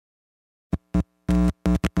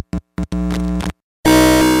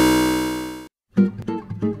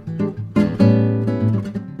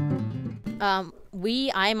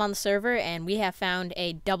I am on the server, and we have found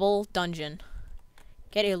a double dungeon.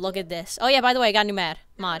 Get a look at this. Oh yeah, by the way, I got a new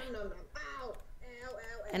mod.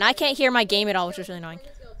 And I can't hear my game at all, which is really annoying.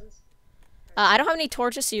 I don't have any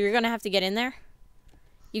torches, so you're gonna have to get in there.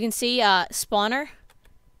 You can see spawner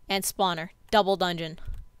and spawner. Double dungeon.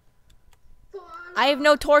 I have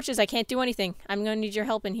no torches. I can't do anything. I'm gonna need your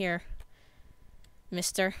help in here,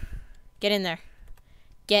 mister. Get in there.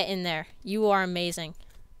 Get in there. You are amazing.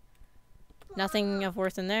 Nothing of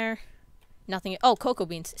worth in there. Nothing. Oh, cocoa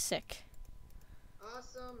beans. Sick.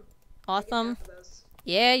 Awesome. Awesome.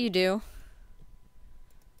 Yeah, you do.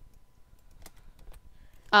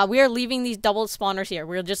 We are leaving these double spawners here.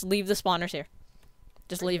 We'll just leave the spawners here.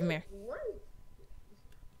 Just leave them here.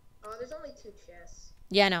 Oh, there's only 2 chests.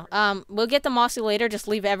 Yeah, no. We'll get the mossy later. Just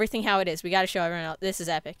leave everything how it is. We gotta show everyone else. This is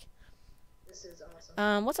epic. This is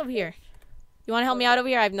awesome. What's over here? You wanna help me out over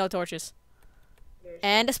here? I have no torches.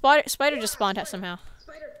 And a spider just spawned out somehow.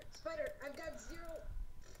 Spider, I've got 0.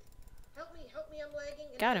 Help me, I'm lagging.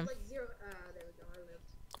 And Got him. Like 0. There we go, I lived.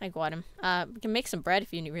 I got him. We can make some bread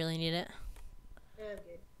if you really need it. Yeah, I'm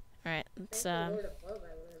good. Alright, let's, Thank the Lord above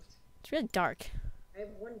I lived. it's really dark. I have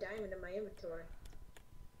 1 diamond in my inventory.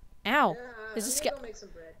 Ow. I'm gonna go make some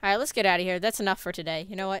bread. Alright, let's get out of here. That's enough for today.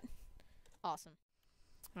 You know what? Awesome.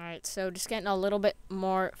 Alright, so just getting a little bit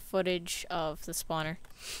more footage of the spawner.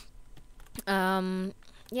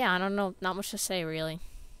 Yeah, I don't know. Not much to say, really.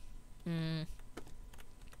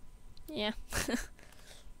 Yeah.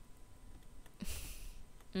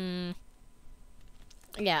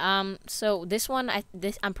 Yeah, so this one,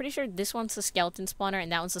 I'm pretty sure this one's the skeleton spawner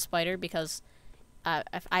and that one's the spider because,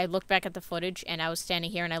 if I looked back at the footage and I was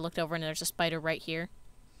standing here and I looked over and there's a spider right here.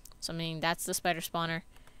 So, I mean, that's the spider spawner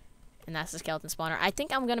and that's the skeleton spawner. I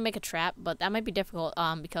think I'm gonna make a trap, but that might be difficult,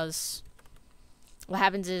 because what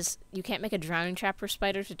happens is you can't make a drowning trap for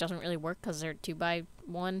spiders. It doesn't really work because they're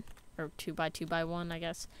 2x1 or 2x2x1, I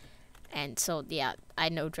guess. And so, yeah, I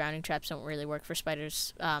know drowning traps don't really work for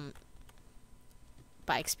spiders.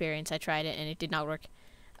 By experience, I tried it and it did not work.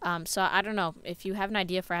 So I don't know. If you have an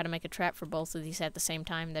idea for how to make a trap for both of these at the same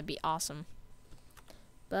time, that'd be awesome.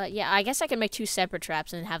 But yeah, I guess I could make 2 separate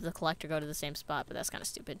traps and have the collector go to the same spot, but that's kind of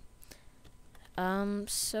stupid.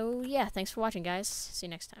 So yeah, thanks for watching, guys. See you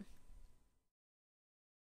next time.